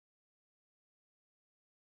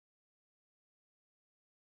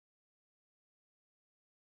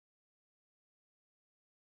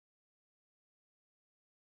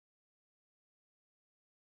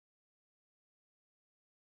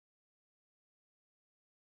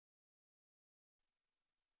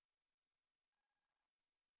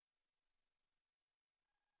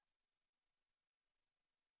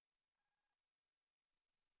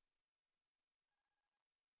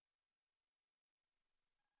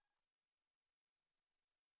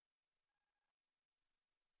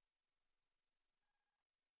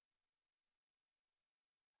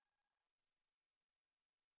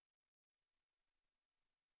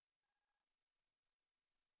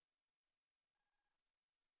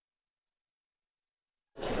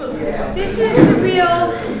This is the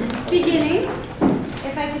real beginning.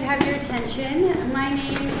 If I could have your attention, my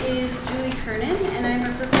name is Julie Kernan, and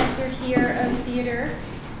I'm a professor here of theater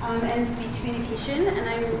and speech communication, and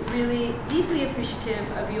I'm really deeply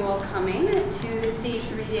appreciative of you all coming to the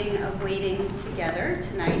staged reading of Waiting Together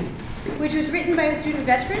tonight, which was written by a student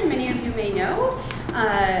veteran many of you may know,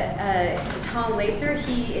 Tom Lacer.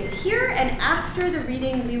 He is here, and after the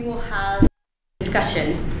reading we will have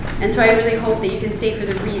discussion. And so I really hope that you can stay for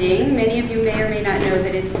the reading. Many of you may or may not know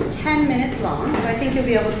that it's 10 minutes long, so I think you'll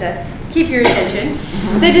be able to keep your attention.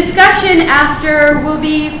 The discussion after will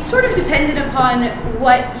be sort of dependent upon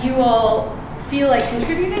what you all feel like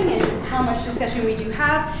contributing and how much discussion we do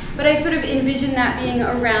have, but I sort of envision that being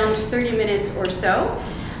around 30 minutes or so.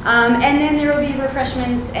 And then there will be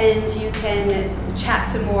refreshments, and you can chat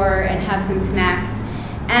some more and have some snacks.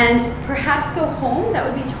 And perhaps go home, that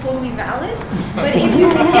would be totally valid. But if you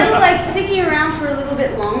feel like sticking around for a little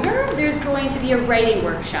bit longer, there's going to be a writing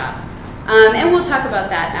workshop. And we'll talk about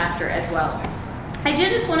that after as well. I did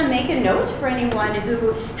just want to make a note for anyone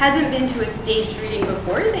who hasn't been to a staged reading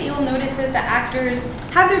before, that you'll notice that the actors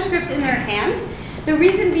have their scripts in their hand. The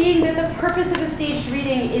reason being that the purpose of a staged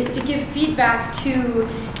reading is to give feedback to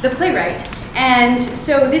the playwright. And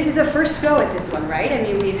so this is a first go at this one, right? I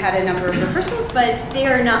mean, we've had a number of rehearsals, but they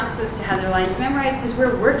are not supposed to have their lines memorized because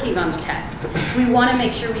we're working on the text. We want to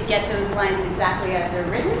make sure we get those lines exactly as they're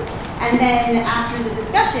written. And then after the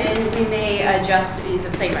discussion, we may adjust, the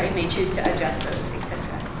playwright may choose to adjust those, etc.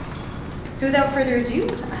 So without further ado,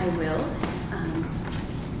 I will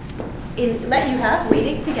let you have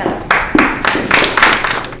Waiting Together.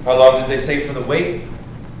 How long did they say for the wait?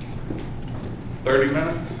 30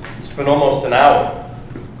 minutes? It's been almost an hour.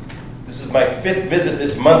 This is my 5th visit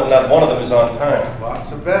this month, and not one of them is on time.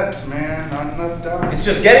 Lots of bets, man. Not enough time. It's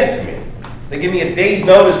just getting to me. They give me a day's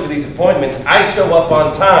notice for these appointments. I show up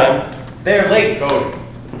on time. They're late. Cody.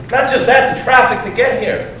 Not just that, the traffic to get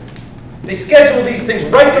here. They schedule these things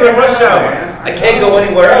right during rush hour. I can't go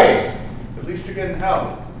anywhere else. At least you're getting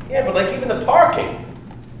help. Yeah, but like even the parking.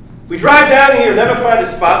 We drive down here, never find a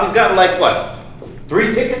spot. We've gotten like, what,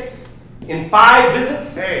 3 tickets in 5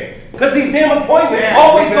 visits? Hey. Because these damn appointments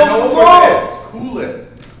always go too long. Cool it,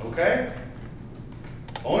 okay?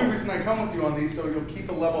 Only reason I come with you on these so you'll keep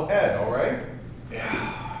a level head, all right?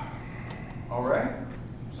 Yeah. All right?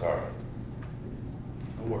 Sorry.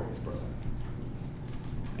 No worries, brother.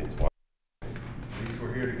 It's one. At least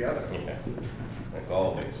we're here together. Yeah. Like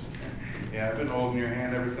always. Yeah, I've been holding your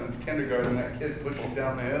hand ever since kindergarten. That kid pushed you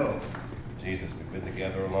down the hill. Jesus, we've been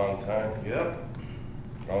together a long time. Yep.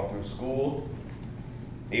 All through school.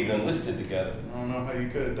 Even enlisted together. I don't know how you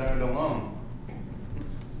could have done it alone.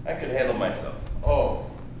 I could handle myself. Oh,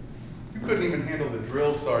 you couldn't even handle the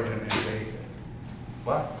drill sergeant in basic.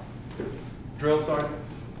 What? Drill sergeant?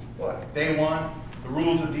 What? Day 1, the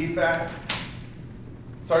rules of DFAC.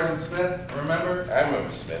 Sergeant Smith, remember? I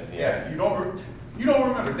remember Smith, yeah. You don't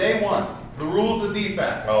remember. Day 1, the rules of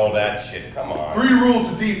DFAC. Oh, that shit, come on. 3 rules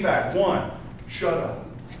of DFAC. 1, shut up.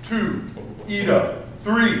 2, eat up.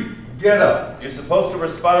 3, get up. You're supposed to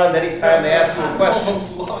respond anytime they ask you a question. I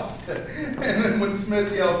almost lost it. And then when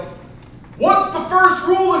Smith yelled, "What's the first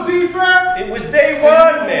rule of DFAC?" It was day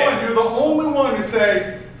 1, man. You're the only one to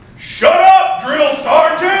say, "Shut up, drill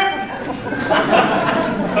sergeant!"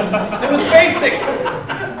 It was basic.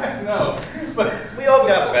 I know, but We all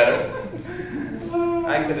got better.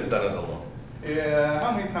 I could have done it alone. yeah,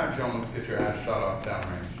 how many times you almost get your ass shot off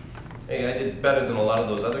downrange? Hey, I did better than a lot of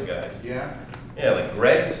those other guys. Yeah? Yeah, like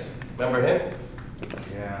Greg's. Remember him?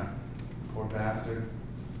 Yeah. Poor bastard.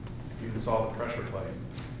 Even saw the pressure plate.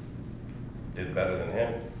 Did better than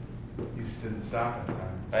him. You just didn't stop that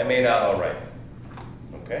time. I made out all right.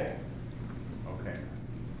 Okay? Okay.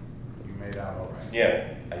 You made out all right.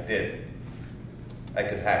 Yeah, I did. I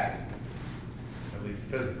could hack it. At least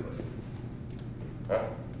physically. Huh?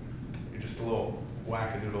 You're just a little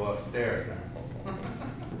wackadoodle upstairs now.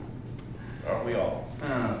 Aren't we all?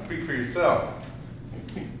 Speak for yourself.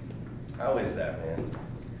 How is that, man?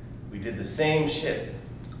 We did the same shit.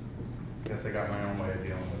 Guess I got my own way of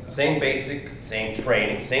dealing with it. Same basic, same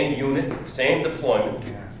training, same unit, same deployment.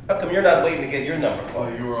 Yeah. How come you're not waiting to get your number Well,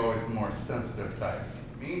 called? you were always the more sensitive type.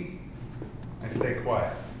 Me? I stay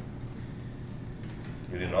quiet.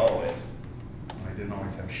 You didn't always. I didn't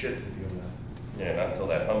always have shit to deal with. Yeah, not until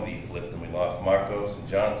that Humvee flipped and we lost Marcos and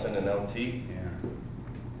Johnson and LT. Yeah.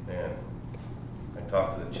 Man, I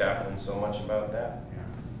talked to the chaplain so much about that.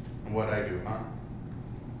 Yeah. And what'd I do, huh?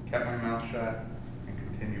 Kept my mouth shut and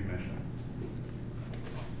continued mission.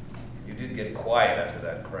 You did get quiet after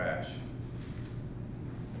that crash.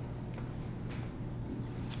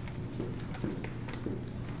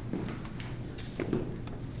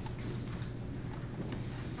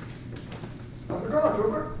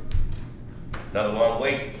 Another long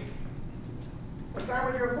wait. What time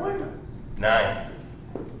was your appointment? 9.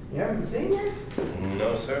 You haven't seen it?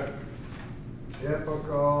 No, sir.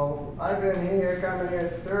 Typical. I've been here, coming here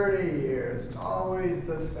 30 years. It's always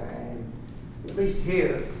the same. At least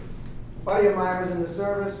here. A buddy of mine was in the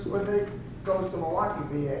service when they goes to Milwaukee,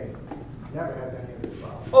 VA. Never has any of this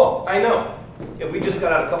problem. Oh, I know. Yeah, we just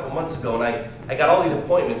got out a couple months ago, and I got all these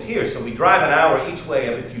appointments here, so we drive an hour each way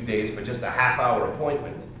every few days for just a half-hour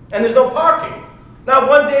appointment. And there's no parking. Not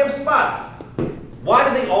one damn spot. Why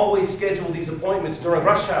do they always schedule these appointments during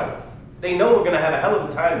rush hour? They know we're going to have a hell of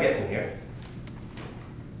a time getting here.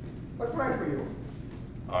 What branch were you?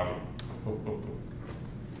 Army.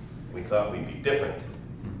 We thought we'd be different.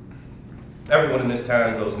 Everyone in this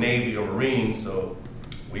town goes Navy or Marines, so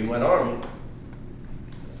we went Army.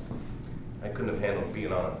 I couldn't have handled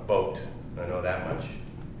being on a boat, I know that much.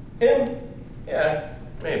 Him? Yeah,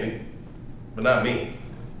 maybe. But not me.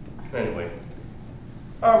 Anyway,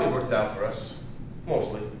 Army worked out for us.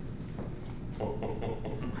 Mostly.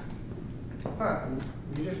 Huh,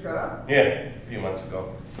 you just got out? Yeah, a few months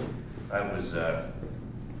ago. I was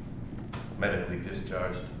medically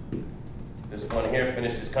discharged. This one here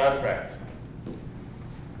finished his contract.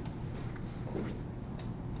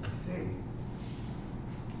 Let's see.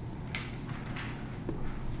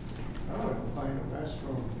 Oh, I'll find a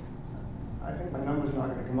restroom. I think my number's not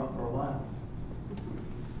gonna come up for a while.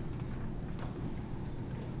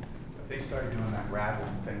 They started doing that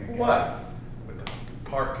rattling thing again. What? With the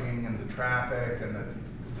parking and the traffic and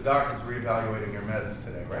the doctor's reevaluating your meds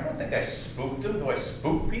today, I right? don't think I spooked him. Do I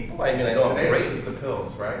spook people? I mean, I know I'm Today it's crazy. just the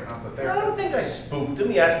pills, right? Not the I therapy. don't think I spooked him.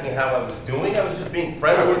 He asked me how I was doing. I was just being I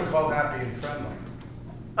friendly. wouldn't call that being friendly.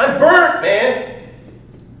 I'm burnt, man.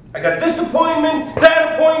 I got this appointment,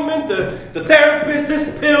 that appointment, the therapist,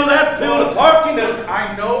 this pill, that pill, the parking.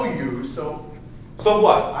 I know you, so So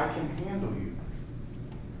what? I can handle you.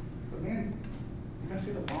 But man, you're gonna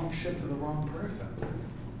say the wrong shit to the wrong person.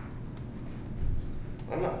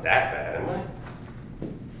 I'm not that bad, am I?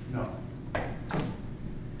 No.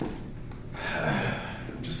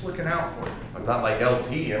 I'm just looking out for you. I'm not like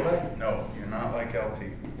LT, am I? No, you're not like LT.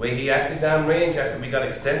 Way he acted downrange after we got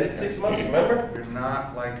extended 6 months, remember? You're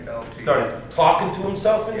not like LT. Started talking to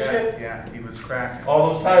himself and Yeah, shit. yeah, he was cracking.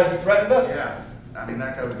 All those times he threatened us. Yeah, I mean,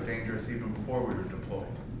 that guy was dangerous even before we were deployed.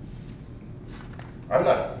 I'm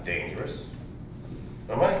not dangerous.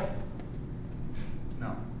 Am I?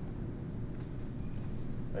 No.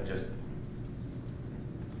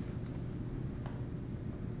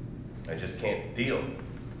 I just can't deal.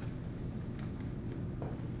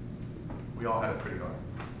 We all had it pretty hard.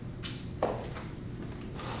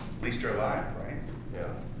 At least you're alive, right? Yeah.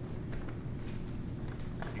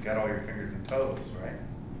 You got all your fingers and toes, right?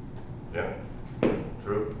 Yeah.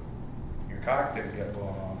 True. Your cock didn't get blown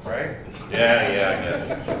off, right? Yeah,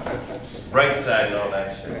 I got it. Bright side and all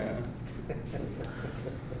that shit. Yeah.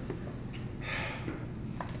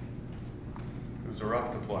 It was a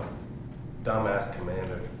rough deployment. Dumbass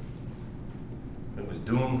commander. It was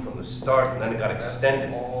doomed from the start, and then it got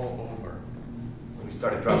extended. That's all over. We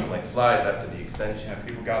started dropping like flies after the extension. Yeah,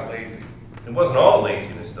 people got lazy. It wasn't all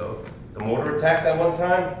laziness, though. The mortar attack that one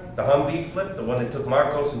time, the Humvee flip, the one that took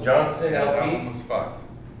Marcos and Johnson, Yeah, that one LT. was fucked.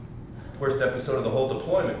 Worst episode of the whole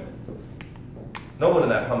deployment. No one in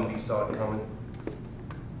that Humvee saw it coming.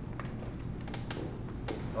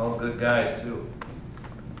 All good guys, too.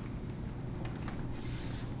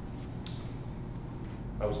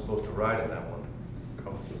 I was supposed to ride in that one.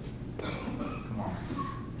 Come on.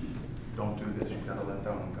 Don't do this. You gotta let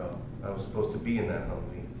that one go. I was supposed to be in that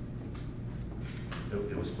Humvee.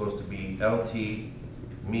 It was supposed to be LT,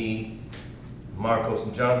 me, Marcos,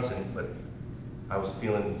 and Johnson, but I was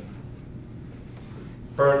feeling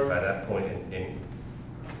burnt by that point, and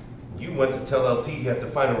you went to tell LT he had to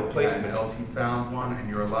find a replacement. And LT found one, and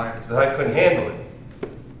you're alive That I couldn't handle it.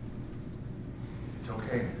 It's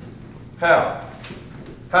okay. How?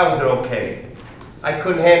 How is it okay? I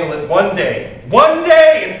couldn't handle it one day. One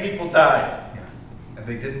day, and people died. Yeah. And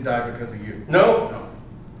they didn't die because of you. No. No.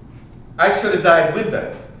 I should have died with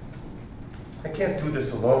them. I can't do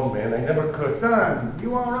this alone, man. I never could. Son,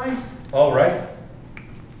 you all right? All right?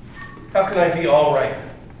 How can I be all right?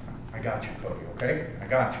 I got you, Cody, okay? I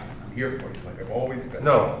got you. I'm here for you, like I've always been.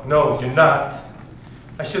 No, you're not.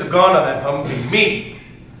 I should have gone on that Humvee. Me.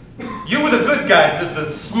 You were the good guy, the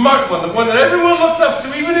smart one, the one that everyone looked up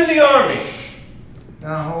to, even in the Army.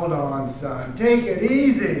 Now hold on, son. Take it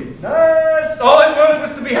easy. All I wanted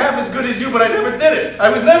was to be half as good as you, but I never did it. I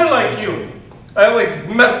was never like you. I always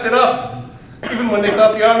messed it up. Even when they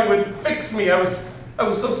thought the Army would fix me, I was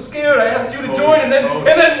so scared. I asked you to join, and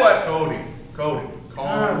then what? Cody,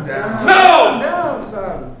 Calm down. Calm down,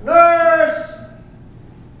 son. Nurse!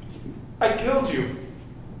 I killed you.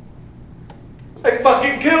 I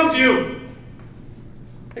fucking killed you.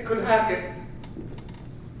 I couldn't hack it.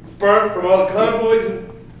 Burnt from all the convoys,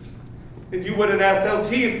 and you went and asked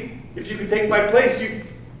LT if you could take my place. You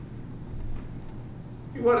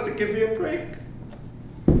wanted to give me a break.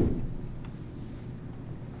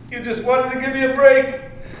 You just wanted to give me a break.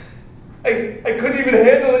 I couldn't even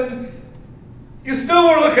handle it. You still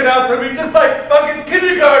were looking out for me, just like fucking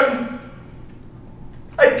kindergarten.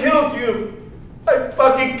 I killed you. I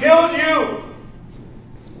fucking killed you.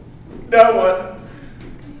 Now what?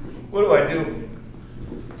 What do I do?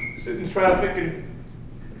 Sit in traffic and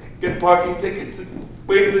get parking tickets and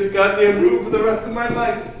wait in this goddamn room for the rest of my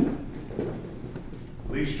life?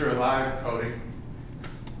 At least you're alive, Cody.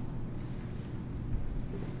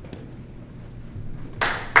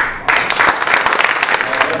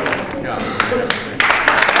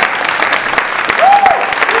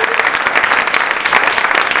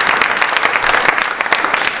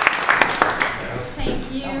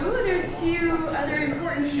 Thank you. There's a few other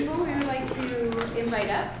important people we would like to invite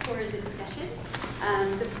up for the discussion.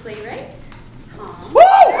 The playwright, Tom.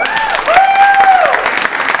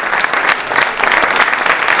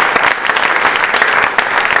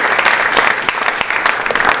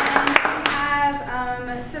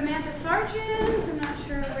 Samantha Sargent, I'm not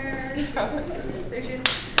sure where. There she is.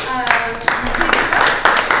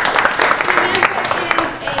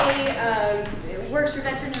 Samantha works for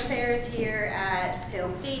Veteran Affairs here at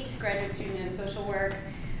Salem State, graduate student of social work.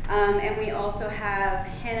 And we also have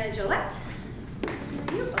Hannah Gillette.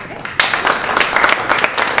 Okay.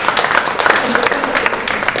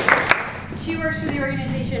 She works for the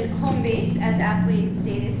organization Home Base, as aptly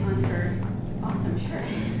stated on her awesome shirt.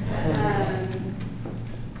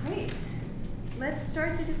 Great. Let's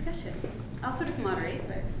start the discussion. I'll sort of moderate,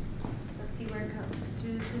 but let's see where it goes.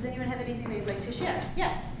 Does anyone have anything they'd like to share?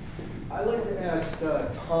 Yes. I'd like to ask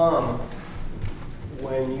Tom,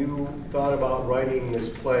 when you thought about writing this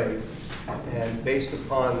play, and based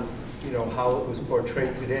upon how it was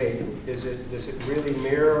portrayed today, does it really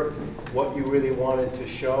mirror what you really wanted to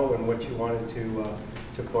show and what you wanted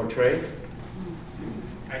to portray?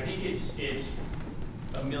 I think it's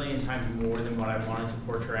a million times more than what I wanted to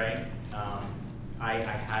portray. I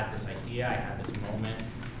had this idea, I had this moment,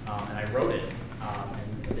 and I wrote it.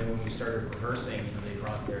 And then when we started rehearsing, they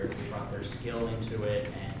brought their skill into it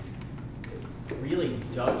and really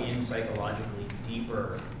dug in psychologically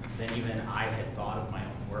deeper than even I had thought of my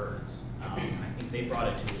own words. I think they brought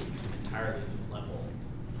it to an entirely new level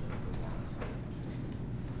of performance.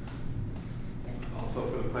 Also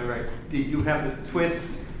for the playwright, did you have the twist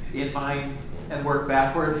in mind and work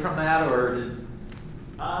backward from that, or did?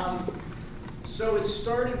 So it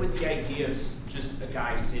started with the idea of just a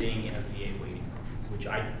guy sitting in a VA waiting room, which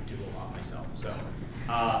I do a lot myself. So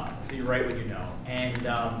you write what you know. And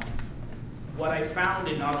what I found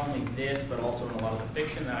in not only this, but also in a lot of the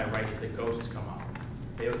fiction that I write, is that ghosts come up.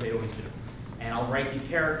 They always do. And I'll write these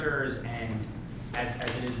characters, and as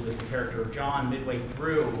it is with the character of John, midway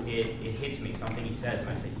through, it hits me, something he says, and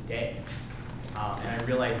I say, he's dead. And I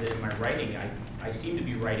realize that in my writing, I seem to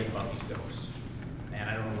be writing about these ghosts. And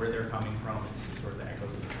I don't know where they're coming from. It's sort of the echoes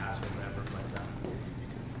of the past or whatever. But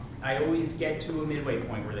I always get to a midway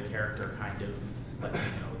point where the character kind of lets me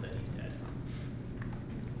know that he's dead.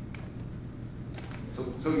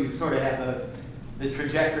 So you sort of had the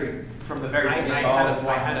trajectory from the very beginning.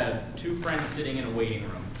 I had two friends sitting in a waiting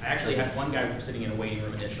room. I actually had one guy sitting in a waiting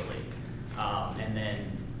room initially. And then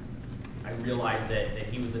I realized that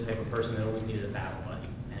he was the type of person that always needed a battle buddy.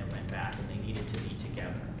 And it went back, and they needed to be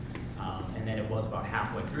together. And then it was about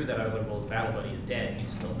halfway through that I was like, well, his battle buddy is dead, and he's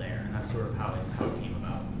still there. And that's sort of how it came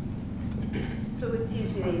about. So it seems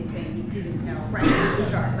to me that he's saying he didn't know right from the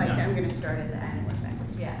start, like, I'm going to start at the end and work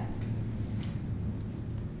backwards. Yeah.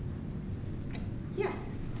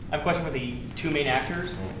 Yes. I have a question for the two main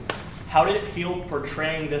actors. How did it feel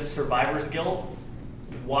portraying this survivor's guilt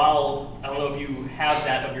while, I don't know if you have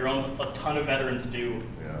that of your own, a ton of veterans do.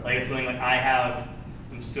 Yeah. Like it's something like I have,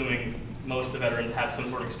 I'm assuming most of the veterans have some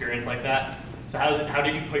sort of experience like that. So how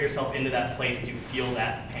did you put yourself into that place to feel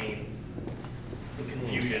that pain and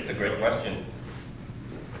confusion? It's a great question.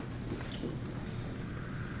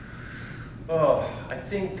 Oh, I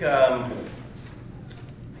think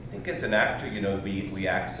as an actor, we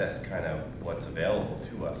access kind of what's available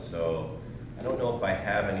to us. So I don't know if I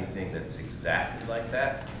have anything that's exactly like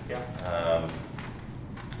that. Yeah.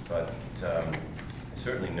 But I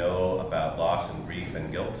certainly know about loss and grief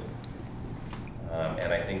and guilt.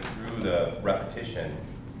 And I think through the repetition,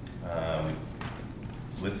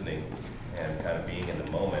 listening and kind of being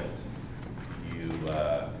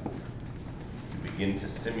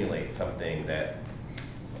thing that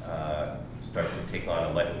starts to take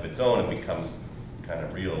on a life of its own and becomes kind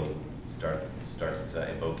of real, starts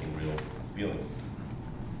evoking real feelings.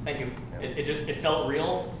 Thank you. Yeah. It felt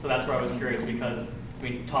real, so that's where I was curious because, I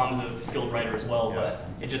mean, Tom's a skilled writer as well, Yeah. but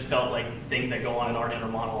it just felt like things that go on in our inner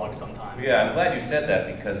monologue sometimes. Yeah, I'm glad you said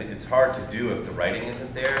that because it's hard to do if the writing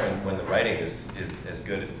isn't there, and when the writing is as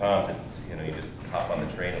good as Tom's, it's, you know, you just hop on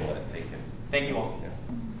the train and let it take you. Thank you all. Yeah.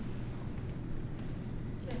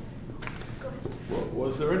 Yes. Go ahead.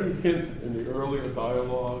 Was there any hint in the earlier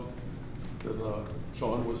dialogue that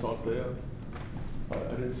Sean was not there? I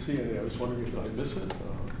didn't see any. I was wondering if I missed it.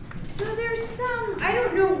 So there's some, I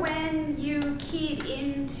don't know when you keyed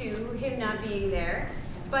into him not being there,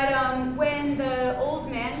 but when the old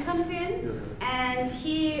man comes in and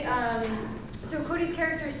he, so Cody's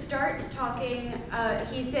character starts talking,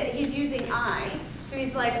 he's using I, so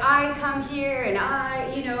he's like, I come here and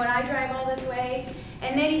I, you know, and I drive all this way,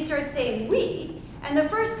 and then he starts saying we. And the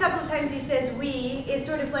first couple of times he says we, it's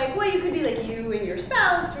sort of like, well, you could be like you and your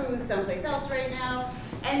spouse who's someplace else right now.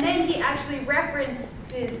 And then he actually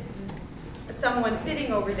references someone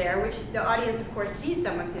sitting over there, which the audience, of course, sees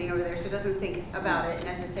someone sitting over there, so doesn't think about it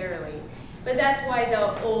necessarily. But that's why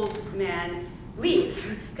the old man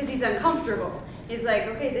leaves, because he's uncomfortable. He's like,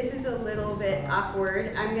 okay, this is a little bit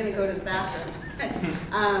awkward. I'm going to go to the bathroom.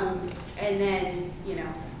 And then, you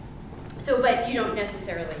know, so, but you don't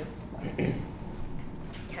necessarily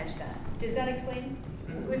catch that. Does that explain?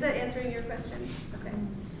 Was that answering your question? Okay.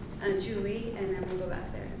 Julie, and then we'll go back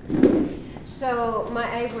there. So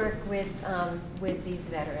I work with these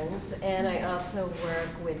veterans, and I also work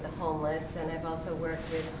with the homeless, and I've also worked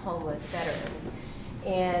with homeless veterans.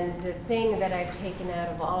 And the thing that I've taken out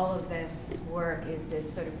of all of this work is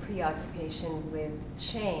this sort of preoccupation with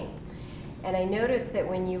shame. And I noticed that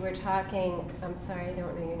when you were talking, I'm sorry, I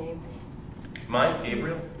don't know your name. Mine,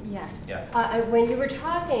 Gabriel? Yeah. Yeah. When you were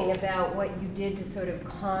talking about what you did to sort of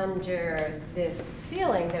conjure this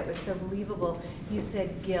feeling that was so believable, you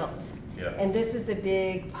said guilt. Yeah. And this is a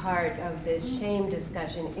big part of this shame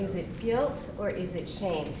discussion. Is it guilt or is it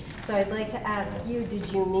shame? So I'd like to ask you, did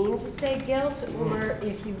you mean to say guilt, or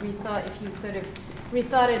if you sort of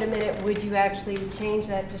rethought it a minute, would you actually change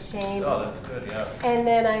that to shame? Oh, that's good, yeah. And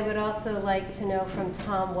then I would also like to know from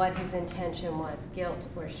Tom what his intention was, guilt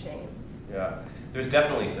or shame. Yeah, there's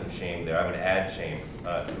definitely some shame there. I would add shame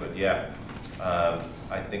to it, yeah.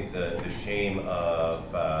 I think the shame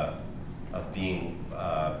of being,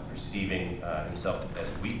 perceiving himself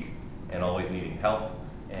as weak and always needing help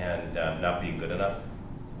and not being good enough,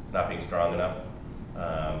 not being strong enough.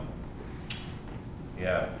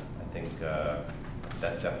 Yeah, I think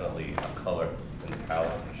that's definitely a color in the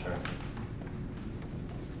palette for sure.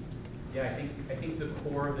 Yeah, I think the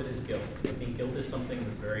core of it is guilt. I think guilt is something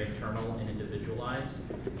that's very internal and individualized,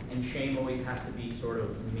 and shame always has to be sort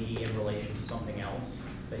of me in relation to something else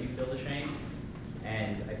that you feel the shame.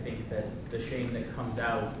 And I think that the shame that comes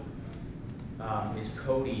out is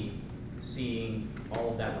Cody seeing all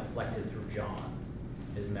of that reflected through John,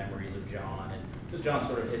 his memories of John, and because John's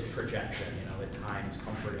sort of his projection, you know, at times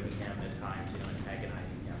comforting him, at times, you know,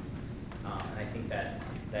 antagonizing him. And I think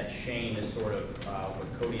that shame is sort of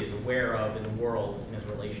what Cody is aware of in the world in his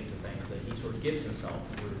relation to things, that he sort of gives himself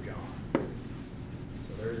through John.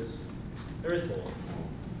 So there is both.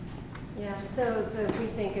 Yeah, so if we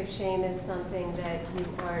think of shame as something that you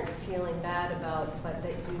aren't feeling bad about, but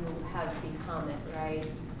that you have become it, right?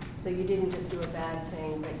 So you didn't just do a bad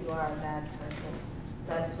thing, but you are a bad person.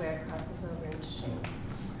 That's where it crosses over into shame.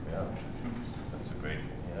 Yeah, that's a great,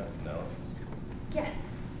 analysis. Yes.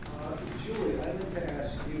 Julie, I'd like to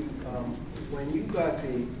ask you, when you got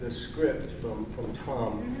the script from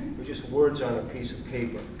Tom, with just words on a piece of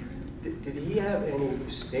paper, did he have any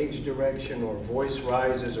stage direction or voice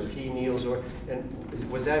rises or he kneels,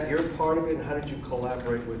 and was that your part of it, and how did you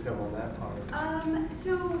collaborate with him on that part of it?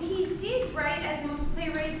 So he did write, as most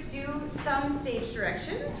playwrights do, some stage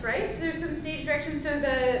directions, right? So there's some stage directions. So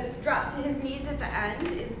the drops to his knees at the end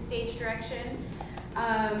is a stage direction.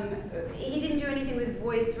 He didn't do anything with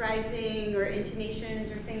voice rising or intonations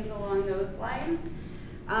or things along those lines.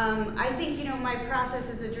 I think, you know, my process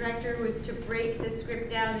as a director was to break the script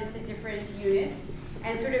down into different units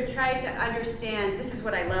and sort of try to understand, this is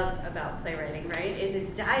what I love about playwriting, right, is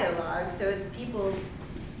it's dialogue, so it's people's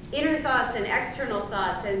inner thoughts and external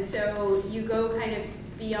thoughts, and so you go kind of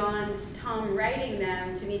beyond Tom writing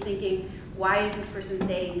them to me thinking, why is this person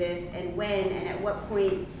saying this, and when, and at what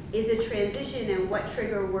point is a transition, and what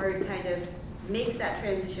trigger word kind of makes that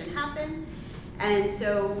transition happen. And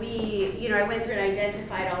so I went through and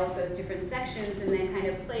identified all of those different sections and then kind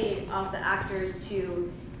of played off the actors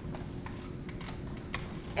to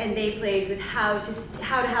and they played with how to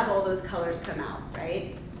have all those colors come out,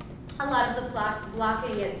 right? A lot of the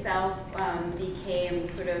blocking itself became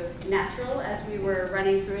sort of natural as we were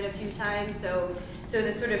running through it a few times. So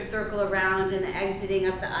the sort of circle around and the exiting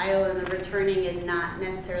up the aisle and the returning is not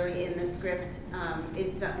necessarily in the script.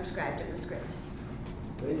 It's not prescribed in the script.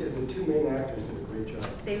 They did. The two main actors did a great job.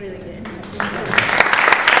 They really did.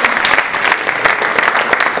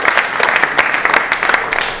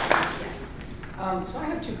 So I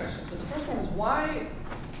have two questions. But the first one is why,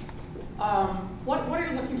 what are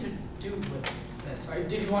you looking to do with this? Right?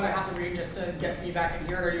 Did you want to have to read just to get feedback in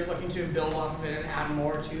here, or are you looking to build off of it and add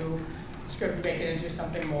more to the script and make it into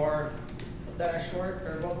something more than a short?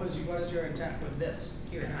 Or what is your intent with this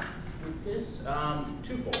here now? With this,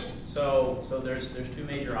 twofold. So there's two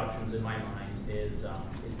major options in my mind. Is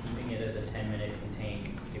keeping it as a 10-minute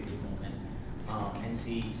contained activity moment, and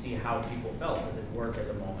see how people felt. Does it work as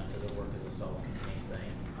a moment? Does it work as a self-contained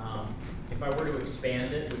thing? If I were to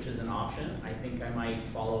expand it, which is an option, I think I might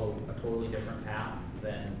follow a totally different path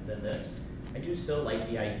than this. I do still like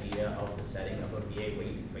the idea of the setting of a VA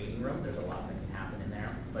waiting room. There's a lot that can happen in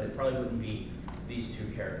there, but it probably wouldn't be these two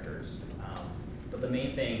characters. But the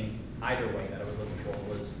main thing, either way, that I was looking for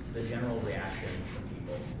was the general reaction from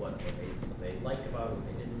people, what they liked about it, what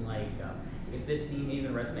they didn't like, if this theme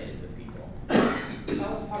even resonated with people. That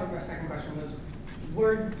was part of my second question was,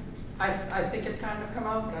 I think it's kind of come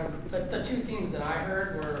out, but the two themes that I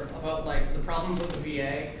heard were about like the problems with the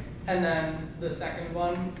VA, and then the second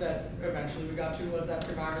one that eventually we got to was that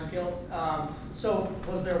survivor's guilt. So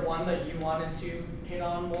was there one that you wanted to hit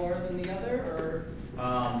on more than the other, or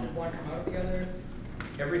did one come out of the other?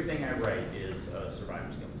 Everything I write is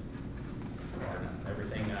survivor's guilt.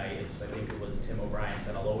 Everything I think it was Tim O'Brien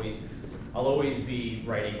said, I'll always be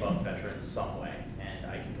writing about veterans some way, and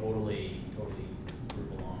I can totally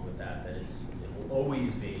group along with that. That it will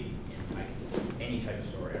always be in any type of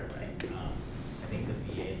story I write. I think the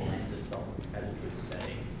VA lends itself as a good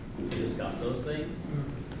setting to discuss those things,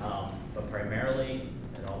 but primarily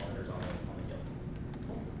it all centers on the guilt.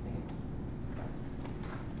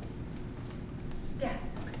 Yes.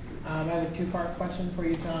 I have a two-part question for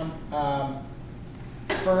you, Tom.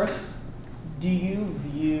 First, do you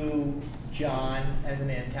view John as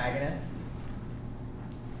an antagonist?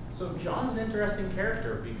 So John's an interesting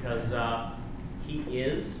character because he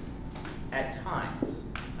is at times.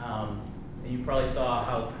 And you probably saw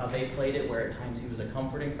how they played it, where at times he was a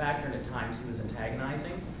comforting factor and at times he was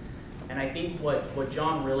antagonizing. And I think what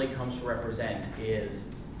John really comes to represent is,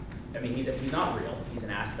 I mean, he's not real, he's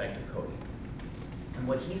an aspect of Cody.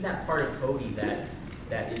 And he's that part of Cody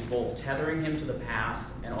that is both tethering him to the past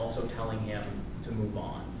and also telling him to move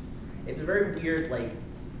on. It's a very weird, like,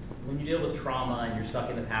 when you deal with trauma and you're stuck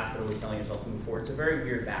in the past but always telling yourself to move forward, it's a very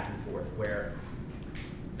weird back and forth where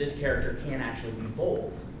this character can actually be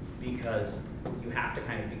both, because you have to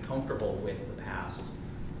kind of be comfortable with the past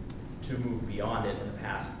to move beyond it, and the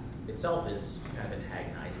past itself is kind of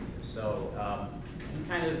antagonizing you. So he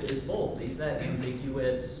kind of is both. He's that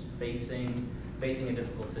ambiguous, facing a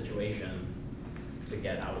difficult situation to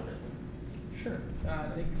get out of it. Sure,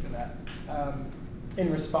 thank you for that. In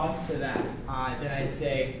response to that, then I'd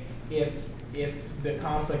say if the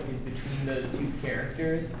conflict is between those two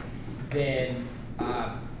characters, then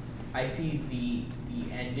I see the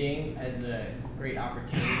ending as a great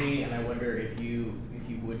opportunity, and I wonder if you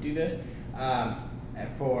would do this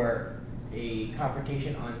for a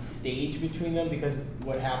confrontation on stage between them, because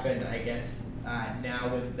what happened, I guess, now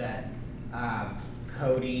was that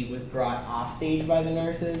Cody was brought off stage by the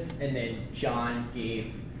nurses, and then John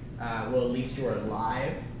gave, well, at least you were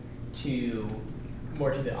live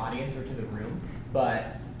more to the audience or to the room,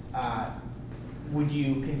 but would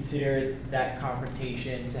you consider that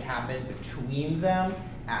confrontation to happen between them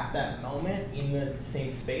at that moment in the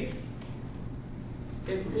same space?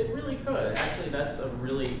 It really could. Actually, that's a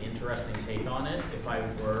really interesting take on it. If I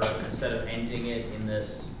were, instead of ending it in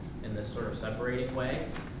this sort of separating way,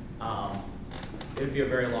 it would be a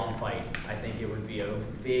very long fight. I think it would be a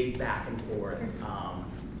big back and forth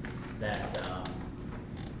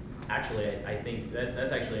actually, I think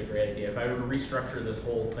that's actually a great idea. If I were to restructure this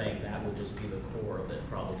whole thing, that would just be the core of it,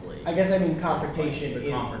 probably. I guess I mean confrontation.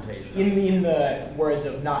 Confrontation. In the words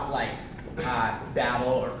of not like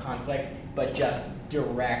battle or conflict, but just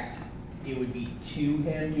direct. It would be to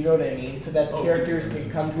him. You know what I mean? So that the characters can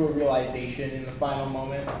come to a realization in the final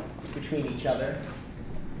moment between each other.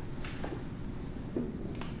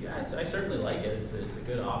 Yeah, I certainly like it. It's a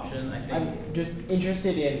good option. I think. I'm just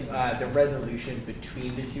interested in the resolution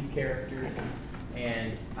between the two characters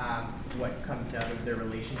and what comes out of their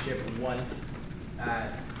relationship once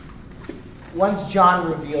once John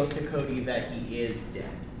reveals to Cody that he is dead,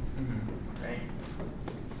 right?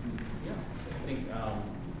 Yeah, I think,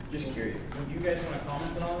 Just curious. would you guys want to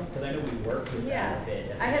comment on it? Because I know we worked with Yeah, that a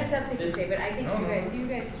bit. I have something to say, but I think No, no. you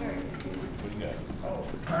guys start.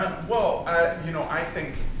 Well, you know, I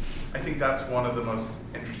think that's one of the most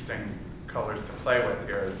interesting colors to play with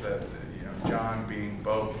here is that, you know, John being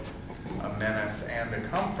both a menace and a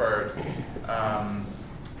comfort,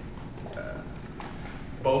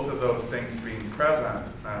 both of those things being present,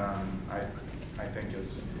 I think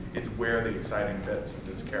is where the exciting bits of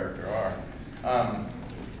this character are.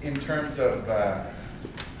 In terms of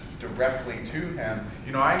directly to him,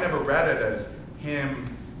 you know, I never read it as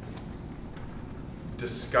him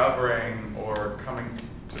discovering or coming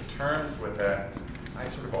to terms with it. I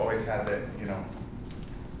sort of always had that, you know,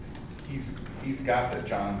 he's got that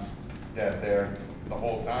John's dead there the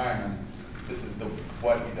whole time, and this is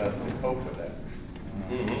what he does to cope with it.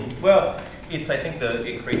 Mm-hmm. Well, I think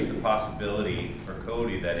it creates the possibility for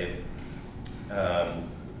Cody that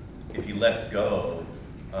if he lets go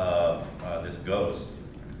of this ghost,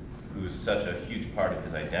 who's such a huge part of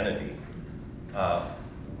his identity,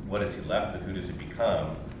 what is he left with? Who does he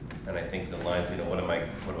become? And I think the lines, you know, what do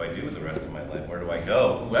I do with the rest of my life? Where do I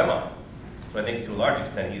go? Who am I? So I think to a large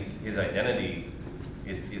extent, his identity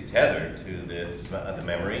is tethered to this, the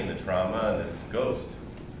memory and the trauma and this ghost.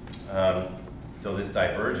 So this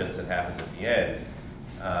divergence that happens at the end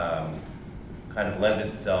kind of lends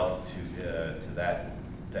itself to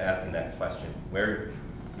asking that question: where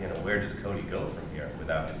does Cody go from here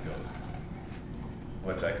without his ghost?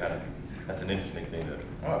 Which that's an interesting thing to.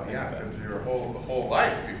 Well, yeah, because your whole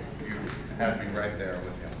life you had me right there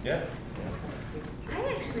with him. Yeah.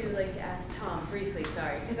 I actually would like to ask Tom briefly,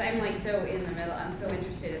 sorry, because I'm like so in the middle, I'm so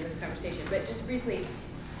interested in this conversation, but just briefly,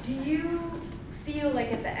 do you feel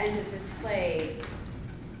like at the end of this play,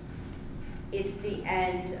 it's the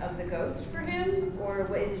end of the ghost for him, or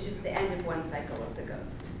is it just the end of one cycle of the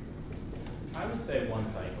ghost? I would say one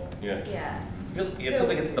cycle. Yeah. Yeah. It feels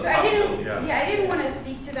like it's the I possibility. didn't want to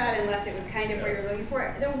speak to that unless it was kind of what you're looking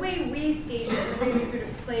for. The way we staged it, and the way we sort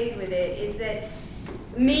of played with it, is that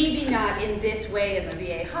maybe not in this way in the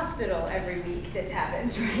VA hospital every week this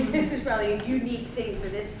happens, right? This is probably a unique thing for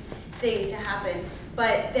this thing to happen,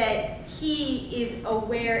 but that he is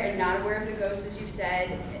aware and not aware of the ghost, as you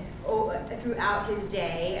said, throughout his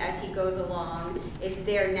day as he goes along. It's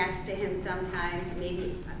there next to him sometimes,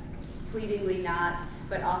 maybe fleetingly not,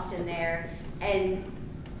 but often there.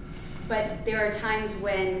 But there are times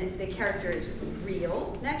when the character is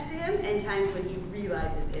real next to him, and times when he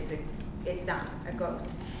realizes it's not a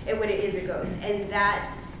ghost, and when it is a ghost, and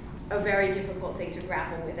that's a very difficult thing to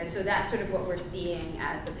grapple with. And so that's sort of what we're seeing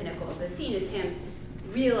as the pinnacle of the scene, is him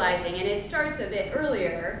realizing, and it starts a bit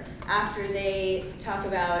earlier after they talk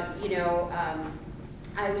about,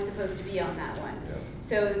 I was supposed to be on that one. Yeah.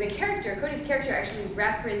 So the character, Cody's character, actually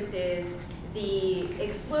references the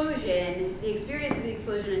explosion, the experience of the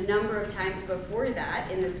explosion a number of times before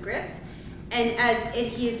that in the script, and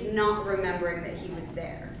he is not remembering that he was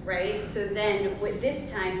there, right? So then with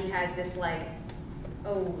this time he has this like,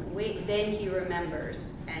 oh wait, then he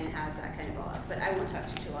remembers and has that kind of all up. But I won't talk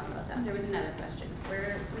too long about that. There was another question.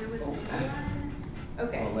 Where was one?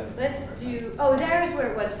 Okay, let's do, there's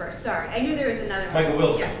where it was first. Sorry, I knew there was another one. Michael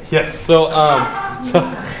Wilson. Yeah. Yes, so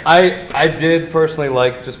I did personally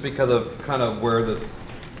like, just because of kind of where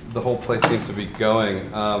the whole place seems to be going,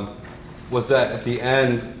 was that at the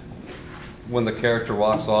end, when the character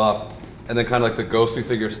walks off, and then kind of like the ghostly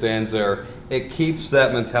figure stands there, it keeps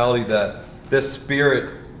that mentality that this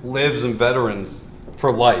spirit lives in veterans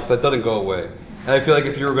for life. That doesn't go away. And I feel like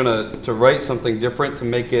if you were going to write something different to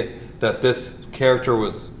make it that this character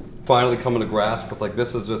was finally coming to grasp with, like,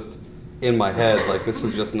 this is just in my head, like this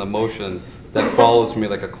is just an emotion that follows me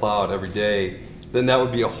like a cloud every day, then that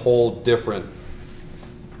would be a whole different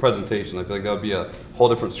presentation. I feel like that would be a whole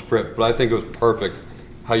different script. But I think it was perfect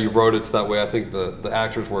how you wrote it that way. I think the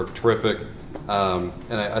actors were terrific, and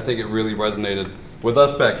I think it really resonated with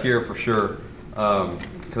us back here for sure.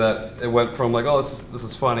 Because it went from like, oh, this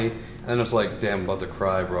is funny, and it's like, damn, I'm about to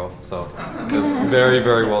cry, bro. So it was very,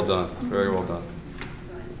 very well done. Very well done.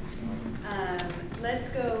 Excellent. Let's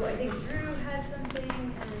go. I think Drew had something.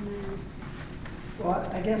 And well,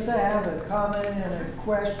 I guess I have a comment and a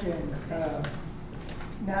question.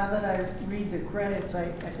 Now that I read the credits,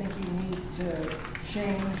 I think you need to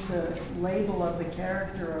change the label of the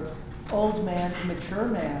character of old man to mature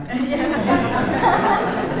man.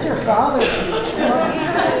 It's your father.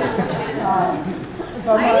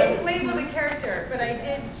 I didn't label the character, but I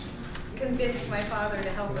did convince my father to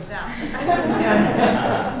help us out.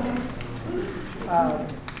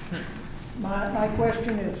 My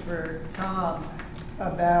question is for Tom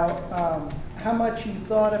about how much you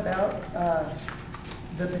thought about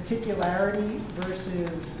the particularity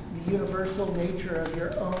versus the universal nature of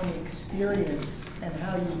your own experience and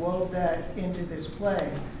how you wove that into this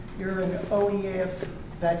play. You're an OEF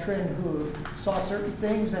veteran who saw certain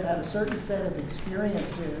things and had a certain set of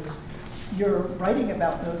experiences. You're writing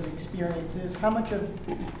about those experiences. How much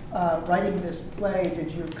of writing this play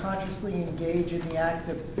did you consciously engage in the act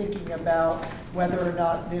of thinking about whether or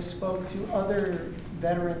not this spoke to other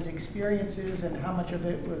veterans' experiences, and how much of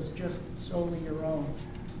it was just solely your own?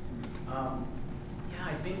 Yeah,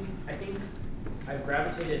 I think I've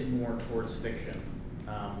gravitated more towards fiction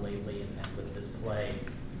lately, and with this play,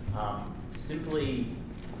 simply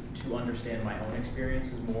to understand my own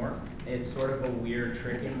experiences more. It's sort of a weird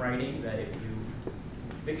trick in writing that if you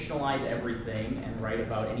fictionalize everything and write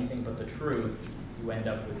about anything but the truth, you end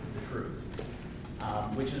up with the truth,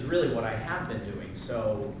 which is really what I have been doing.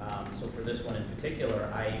 So, so for this one in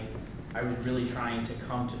particular, I was really trying to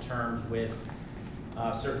come to terms with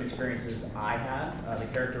certain experiences I had. The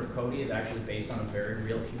character of Cody is actually based on a very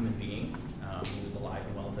real human being who is alive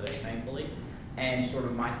and well today, thankfully, and sort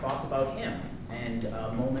of my thoughts about him, and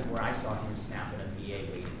a moment where I saw him snap in a VA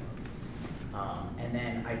waiting room. And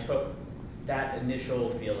then I took that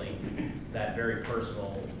initial feeling, that very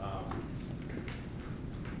personal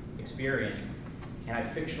experience, and I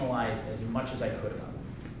fictionalized as much as I could of it.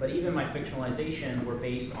 But even my fictionalization were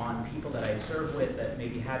based on people that I had served with that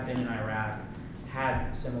maybe had been in Iraq,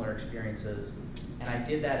 had similar experiences, and I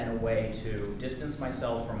did that in a way to distance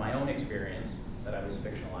myself from my own experience that I was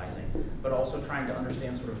fictionalizing, but also trying to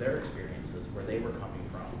understand sort of their experiences, where they were coming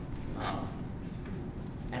from.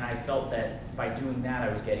 And I felt that by doing that,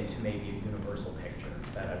 I was getting to maybe a universal picture,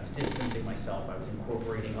 that I was distancing myself, I was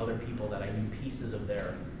incorporating other people that I knew pieces of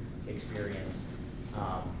their experience.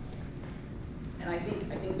 And I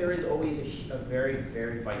think there is always a very,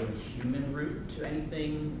 very vital human root to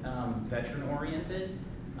anything veteran-oriented,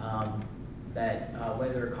 that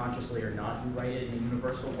whether consciously or not you write it in a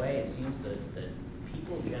universal way, it seems that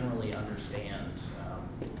people generally understand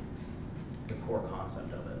the core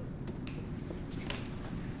concept of it.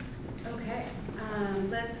 Okay,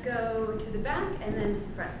 let's go to the back and then to the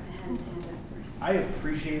front. Hand up first. I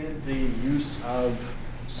appreciated the use of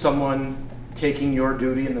someone taking your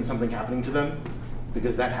duty and then something happening to them,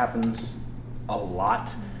 because that happens a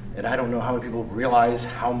lot. And I don't know how many people realize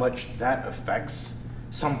how much that affects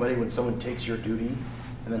somebody when someone takes your duty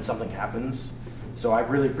and then something happens. So I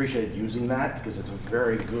really appreciated using that, because it's a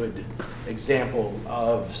very good example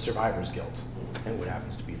of survivor's guilt and what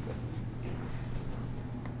happens to people.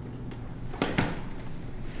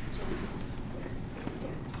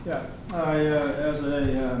 Yeah, as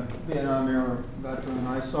a Vietnam era veteran,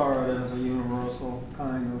 I saw it as a universal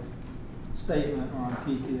kind of statement on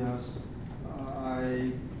PTS.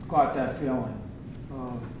 I got that feeling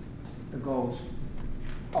of the ghost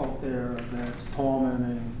out there that's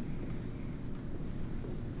tormenting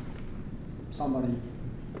somebody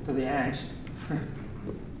to the angst,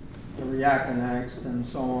 the reactant angst and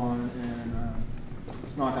so on, and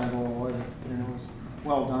it's not going to go away. And it was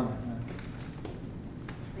well done, I think.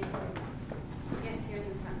 Yes, here in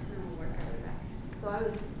the front, and then we'll work our way back. So I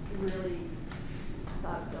was really,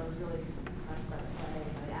 thought I was really impressed by the play,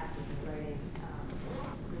 by the actors and writing.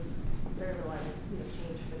 Very little I would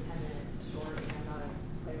change for the 10-minute short, and I'm not a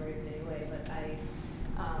playwright anyway, but I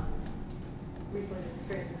recently this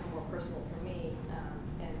experience become more personal for me,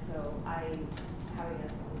 and so I, having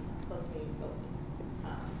someone close to me,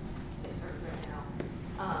 in terms right now,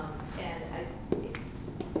 and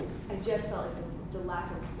I just felt like the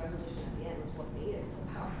lack of resolution at the end was what made it so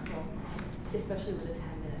powerful, especially with a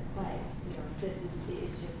 10-minute play. You know, this is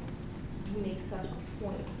just, you make such a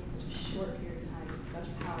point in such a short period of time, with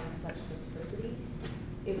such power and such simplicity.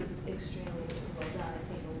 It was extremely well done. I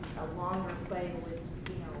think a longer play would,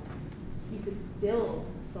 you could build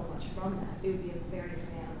so much from that. It would be a very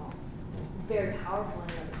animal, very powerful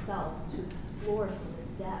in and of itself to explore some of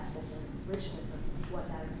the depth and the richness of what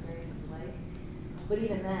that experience was like. But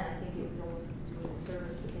even then, I think it would almost do a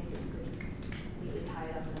disservice to think that you could neatly tie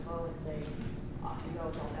it up in a bow and say, off you go,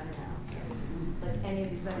 it's all better now. Like any of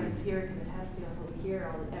these veterans here can attest to, and what we hear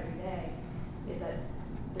every day, is that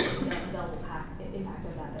there's a double impact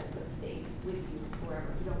of that that's going to stay with you forever.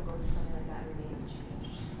 If you don't go through something like that, remain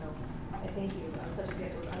unchanged. So I thank you. It was such a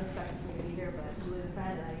gift. It was unexpected for me to be here, but Julie and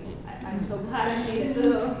friend, I'm so glad I made it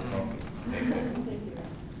through. Thank you.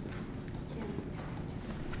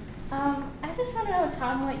 I just want to know,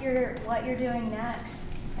 Tom, what you're doing next,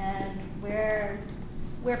 and where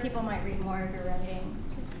people might read more of your writing.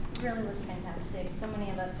 really was fantastic. So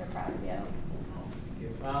many of us are proud of you.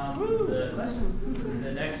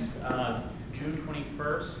 The next June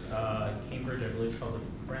 21st, Cambridge, I believe, is called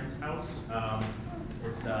the Friend's House.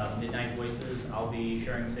 It's Midnight Voices. I'll be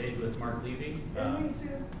sharing stage with Mark Levy.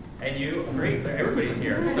 And you, great, everybody's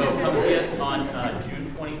here. So come see us on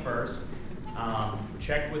June 21st.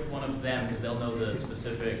 Check with one of them because they'll know the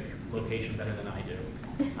specific location better than I do.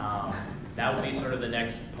 That will be sort of the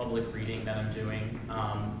next public reading that I'm doing.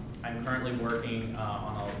 I'm currently working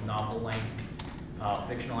on a novel-length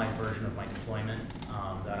fictionalized version of my deployment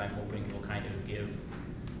that I'm hoping will kind of give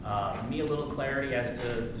me a little clarity as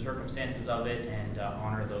to the circumstances of it and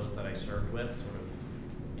honor those that I served with, sort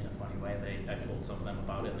of in a funny way. I've told some of them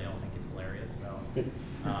about it and they all think it's hilarious. So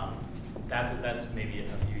that's maybe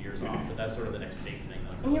a few years off, but that's sort of the next big thing.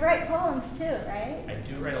 And you write poems too, right? I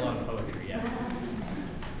do write a lot of poetry, yeah.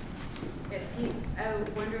 Yes, he's a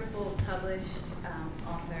wonderful published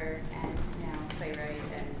author and now playwright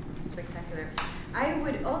and spectacular. I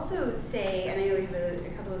would also say, and I know we have a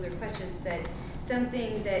couple other questions, that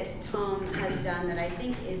something that Tom has done that I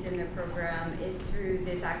think is in the program is through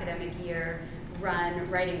this academic year run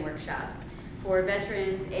writing workshops for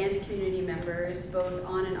veterans and community members, both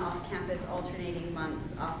on and off campus, alternating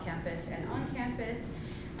months off campus and on campus.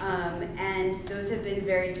 And those have been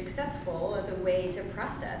very successful as a way to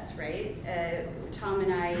process, right? Tom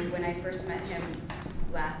and I, when I first met him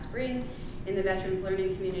last spring in the Veterans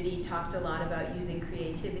Learning Community, talked a lot about using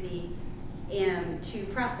creativity and to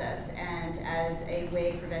process and as a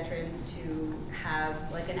way for veterans to have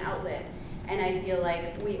like an outlet. And I feel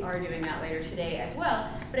like we are doing that later today as well.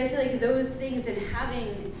 But I feel like those things and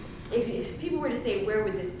having, if people were to say, where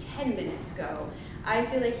would this 10 minutes go? I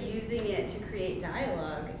feel like using it to create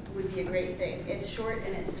dialogue would be a great thing. It's short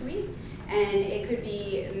and it's sweet, and it could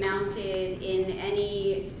be mounted in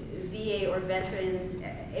any VA or veterans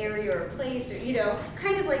area or place, or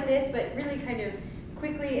kind of like this, but really kind of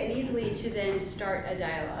quickly and easily to then start a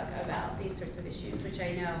dialogue about these sorts of issues, which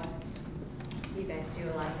I know you guys do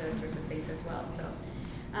a lot of those sorts of things as well. So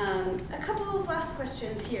a couple of last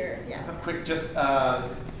questions here. Yes. A quick, just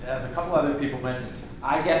as a couple other people mentioned,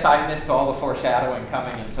 I guess I missed all the foreshadowing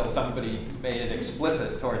coming until somebody made it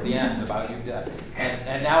explicit toward the end about you.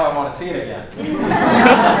 And now I want to see it again. Is it going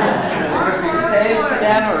to be staged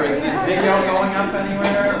again, or is this video going up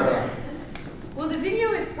anywhere? Or? Well, the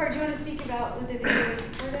video is part. Do you want to speak about what the video is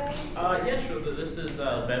part of? Yeah, sure. This is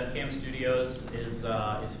BevCam Studios is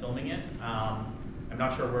filming it. I'm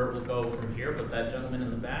not sure where it will go from here, but that gentleman in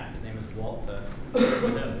the back, his name is Walt.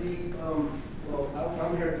 With him. Well,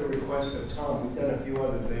 I'm here at the request of Tom. We've done a few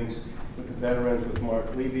other things with the veterans, with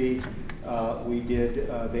Mark Levy.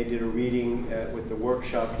 They did a reading with the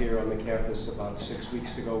workshop here on the campus about 6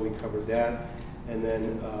 weeks ago. We covered that. And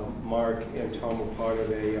then Mark and Tom were part of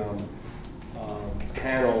a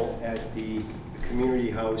panel at the community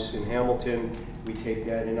house in Hamilton. We take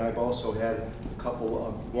that, and I've also had a couple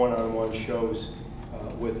of one-on-one shows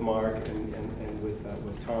with Mark and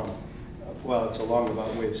with Tom. Well, it's a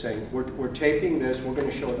roundabout way of saying we're taping this. We're going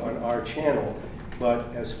to show it on our channel, but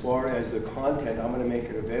as far as the content, I'm going to make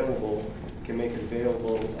it available. Can make it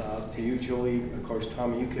available to you, Julie. Of course,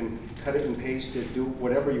 Tom, you can cut it and paste it, do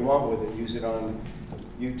whatever you want with it. Use it on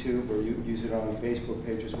YouTube or use it on Facebook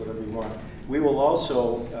pages, whatever you want. We will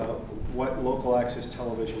also, what Local Access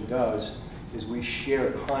Television does is we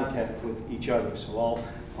share content with each other. So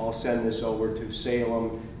I'll send this over to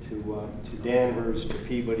Salem, to Danvers, to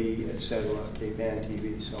Peabody, etc., Cape Ann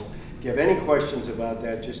TV. So if you have any questions about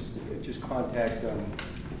that, just contact,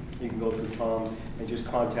 you can go through Tom and just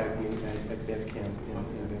contact me at BevCam.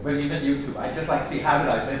 But even YouTube, I'd just like to see how did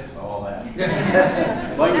I miss all that?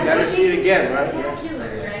 Well, you gotta see it again, right?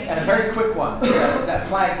 Right? And a very quick one, that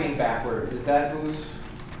flag being backward, is that who's?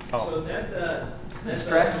 So that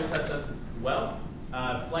distress?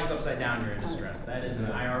 Flag's upside down, you're in distress. That is an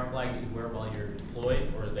IR flag that you wear while you're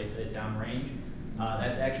deployed, or as they say, downrange.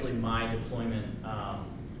 That's actually my deployment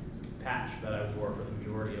patch that I wore for the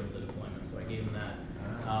majority of the deployment, so I gave them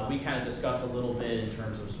that. We kind of discussed a little bit in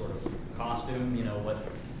terms of sort of costume, what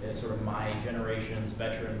sort of my generation's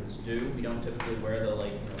veterans do. We don't typically wear the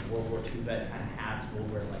World War II vet kind of hats. We'll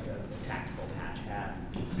wear like a tactical patch hat.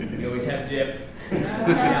 We always have dip.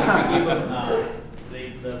 Yeah, we give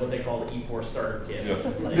them what they call the E4 starter kit, which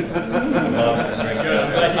is like a monster. Right? Good.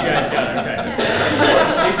 I'm glad you guys got it. Okay.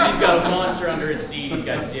 He's got a monster under his seat. He's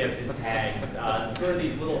got dip, his tags. Sort of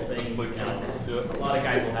these little things. A lot of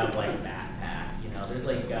guys will have like a backpack. There's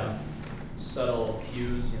like subtle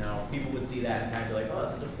cues. People would see that and kind of be like, oh,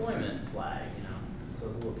 it's a deployment flag. So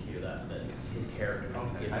there's a little key to that his character.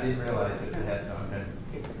 I didn't realize it had some.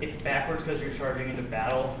 It's backwards because you're charging into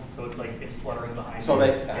battle, so it's like it's fluttering behind So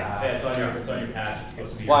you. they, yeah, it's on your patch. It's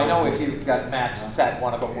supposed to be. Well, I know if you've got match set,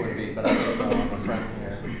 one of them would be, but I don't know on the front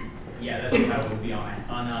here. Yeah, that's how it would be on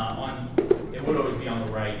it would always be on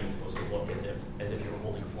the right, and it's supposed to look as if you were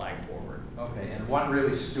holding a flag forward. Okay, and one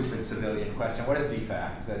really stupid civilian question: what is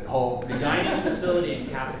BFAC? The whole The dining facility and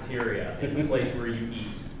cafeteria is a place where you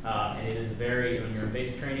eat, and it is very, when you're in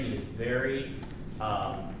basic training, it is very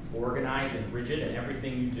organized and rigid, and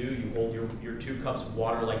everything you do, you hold your 2 cups of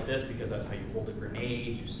water like this because that's how you hold a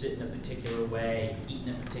grenade, you sit in a particular way, you eat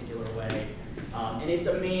in a particular way, and it's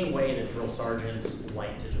a main way that drill sergeants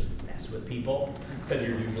like to just mess with people, because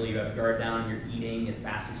you have a guard down, you're eating as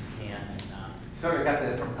fast as you can. And, sort of got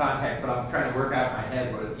that from context, but I'm trying to work out in my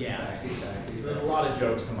head what it's yeah. So there's a lot of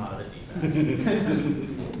jokes come out of the defense.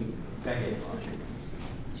 Thank you.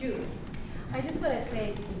 Julie. I just want to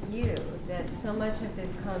say to you that so much of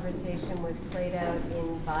this conversation was played out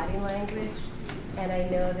in body language, and I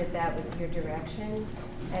know that that was your direction,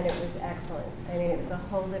 and it was excellent. I mean, it was a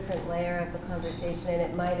whole different layer of the conversation, and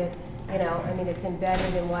it might have, I mean, it's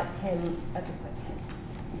embedded in what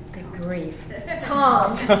good grief,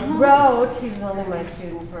 Tom wrote. He was only my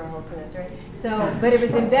student for a whole semester, right? So, but it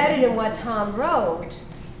was embedded in what Tom wrote,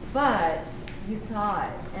 but you saw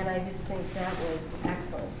it, and I just think that was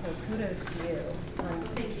excellent. So kudos to you.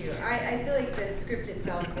 Thank you. I feel like the script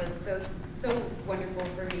itself was so wonderful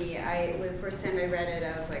for me. The first time I read it,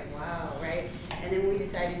 I was like, wow, right? And then we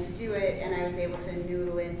decided to do it, and I was able to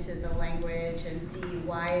noodle into the language and see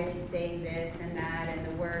why is he saying this and that and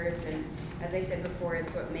the words. And as I said before,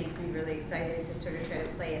 it's what makes me really excited to sort of try to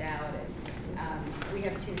play it out. And we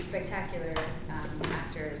have 2 spectacular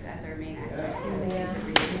actors as our main actors. Yeah.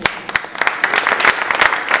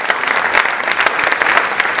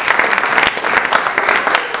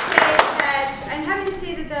 I'm happy to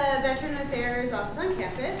say that the Veteran Affairs Office on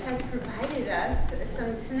campus has provided us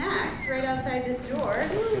some snacks right outside this door.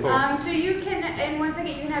 So you can, in 1 second,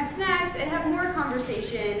 you can have snacks and have more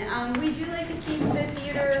conversation. We do like to keep the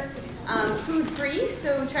theater food free,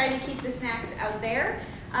 so try to keep the snacks out there.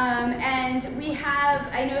 And we have,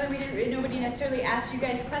 I know that nobody necessarily asked you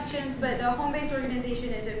guys questions, but the home-based organization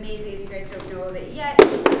is amazing if you guys don't know of it yet.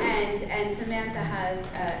 And Samantha has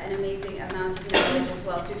an amazing amount of knowledge as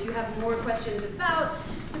well. So if you have more questions about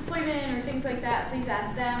deployment or things like that, please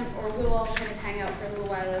ask them, or we'll all kind of hang out for a little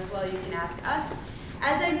while as well. You can ask us.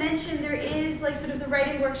 As I mentioned, there is like sort of the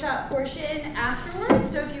writing workshop portion afterwards.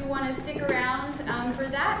 So if you want to stick around for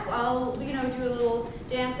that, I'll do a little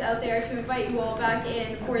dance out there to invite you all back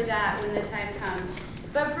in for that when the time comes.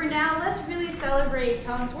 But for now, let's really celebrate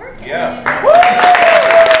Tom's work. Yeah.